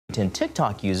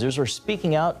TikTok users are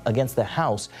speaking out against the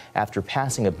House after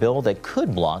passing a bill that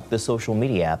could block the social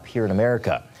media app here in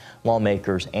America.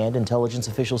 Lawmakers and intelligence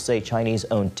officials say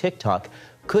Chinese-owned TikTok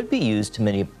could be used to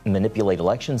manipulate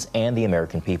elections and the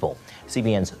American people.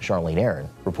 CBN's Charlene Aaron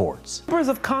reports. Members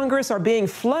of Congress are being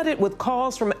flooded with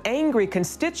calls from angry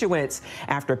constituents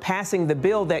after passing the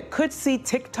bill that could see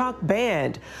TikTok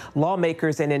banned.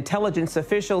 Lawmakers and intelligence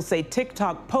officials say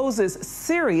TikTok poses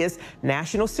serious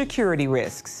national security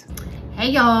risks.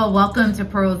 Hey y'all, welcome to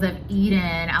Pearls of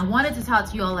Eden. I wanted to talk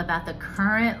to you all about the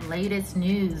current latest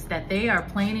news that they are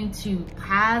planning to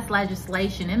pass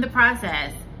legislation in the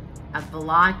process of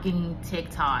blocking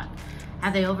TikTok.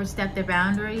 Have they overstepped their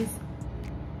boundaries?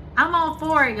 I'm all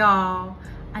for it, y'all.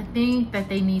 I think that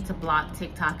they need to block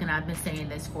TikTok, and I've been saying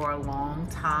this for a long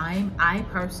time. I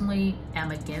personally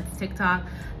am against TikTok.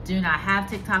 Do not have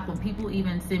TikTok. When people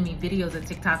even send me videos of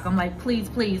TikTok, I'm like, please,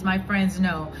 please, my friends,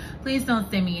 no. Please don't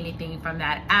send me anything from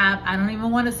that app. I don't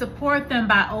even want to support them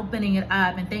by opening it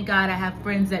up. And thank God I have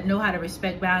friends that know how to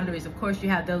respect boundaries. Of course, you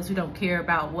have those who don't care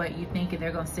about what you think, and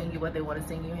they're going to send you what they want to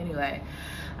send you anyway.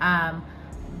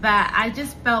 But I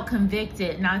just felt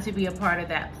convicted not to be a part of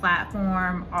that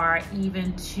platform or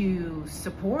even to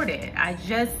support it. I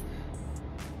just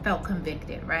felt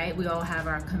convicted, right? We all have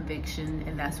our conviction,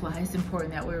 and that's why it's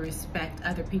important that we respect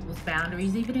other people's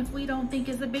boundaries, even if we don't think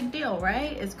it's a big deal,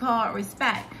 right? It's called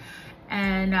respect.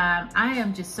 And I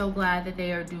am just so glad that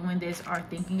they are doing this or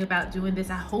thinking about doing this.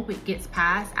 I hope it gets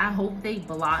passed. I hope they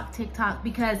block TikTok,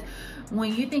 because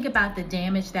when you think about the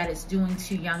damage that it's doing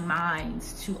to young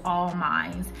minds, to all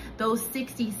minds, those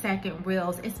 60-second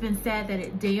reels, it's been said that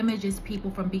it damages people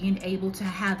from being able to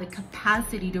have the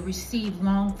capacity to receive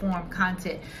long-form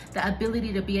content, the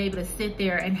ability to be able to sit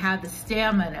there and have the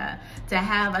stamina, to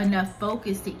have enough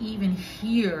focus to even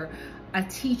hear a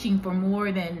teaching for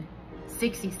more than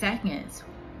 60 seconds.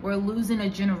 We're losing a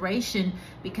generation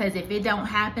because if it don't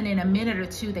happen in a minute or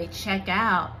two, they check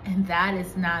out, and that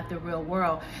is not the real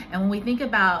world. And when we think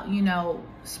about, you know,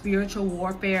 spiritual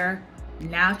warfare,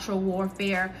 natural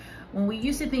warfare, when we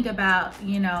used to think about,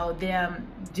 you know, them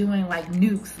doing like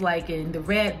nukes, like in the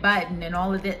red button and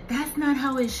all of that, that's not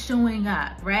how it's showing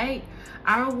up, right?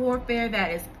 Our warfare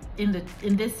that is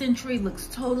in this century looks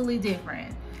totally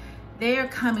different. They are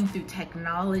coming through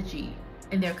technology,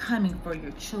 and they're coming for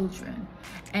your children,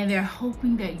 and they're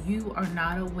hoping that you are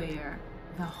not aware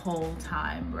the whole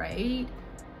time, right?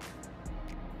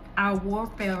 Our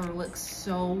warfare looks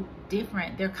so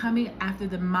different. They're coming after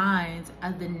the minds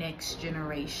of the next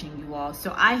generation, you all.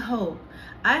 So I hope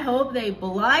they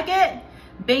block it,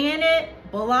 ban it,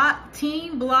 block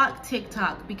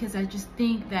TikTok, because I just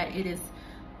think that it is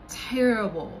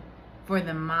terrible for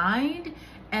the mind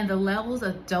and the levels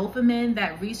of dopamine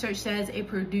that research says it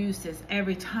produces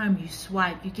every time you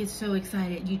swipe. You get so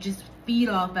excited, you just feed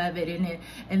off of it,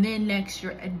 and then next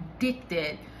you're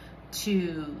addicted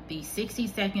to the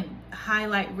 60-second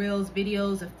highlight reels,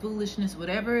 videos of foolishness,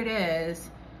 whatever it is,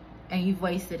 and you've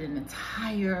wasted an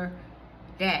entire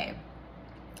day.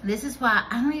 This is why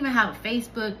I don't even have a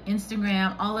Facebook,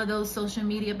 Instagram, all of those social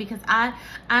media, because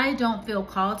I don't feel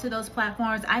called to those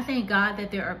platforms. I thank God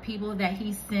that there are people that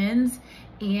he sends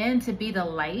in to be the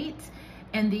light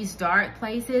in these dark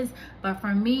places, but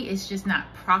for me it's just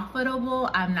not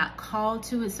profitable. I'm not called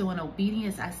to it, so in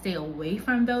obedience I stay away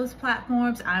from those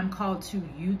platforms. I'm called to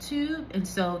YouTube, and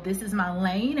so this is my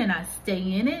lane, and I stay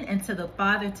in it until the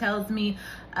Father tells me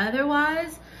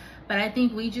otherwise. But I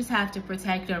think we just have to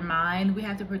protect our mind. We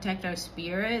have to protect our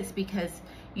spirits, because,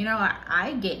 you know, our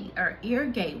eye gate, our ear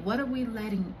gate, what are we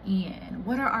letting in?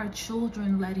 What are our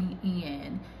children letting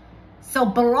in? So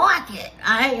block it.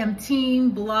 I am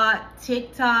team block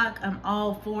TikTok. I'm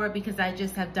all for it, because I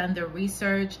just have done the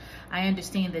research. I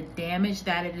understand the damage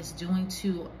that it is doing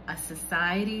to a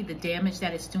society, the damage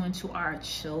that it's doing to our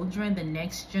children, the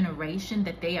next generation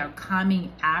that they are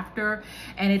coming after.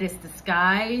 And it is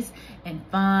disguised in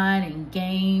fun and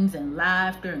games and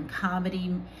laughter and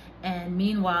comedy. And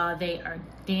meanwhile, they are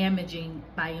damaging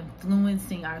by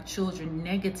influencing our children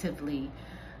negatively,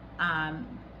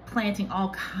 planting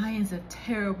all kinds of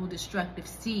terrible destructive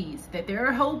seeds that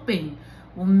they're hoping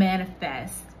will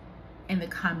manifest in the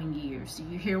coming years. Do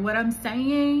you hear what I'm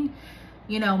saying?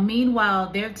 You know, meanwhile,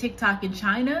 their TikTok in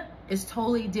China is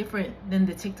totally different than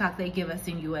the TikTok they give us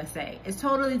in USA. It's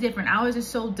totally different. Ours is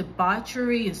so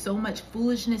debauchery and so much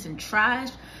foolishness and trash.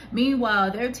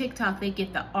 Meanwhile, their TikTok, they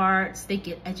get the arts, they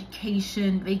get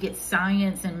education, they get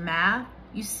science and math,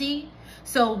 you see?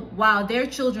 So while their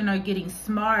children are getting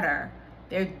smarter,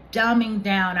 they're dumbing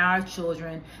down our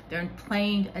children. They're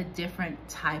playing a different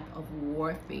type of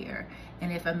warfare.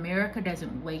 And if America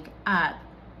doesn't wake up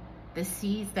the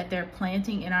seeds that they're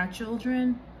planting in our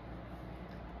children,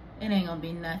 it ain't gonna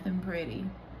be nothing pretty.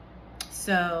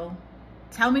 So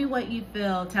tell me what you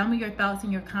feel. Tell me your thoughts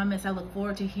in your comments. I look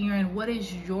forward to hearing what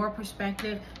is your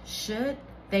perspective. Should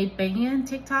they ban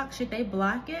TikTok? Should they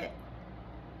block it?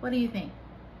 What do you think?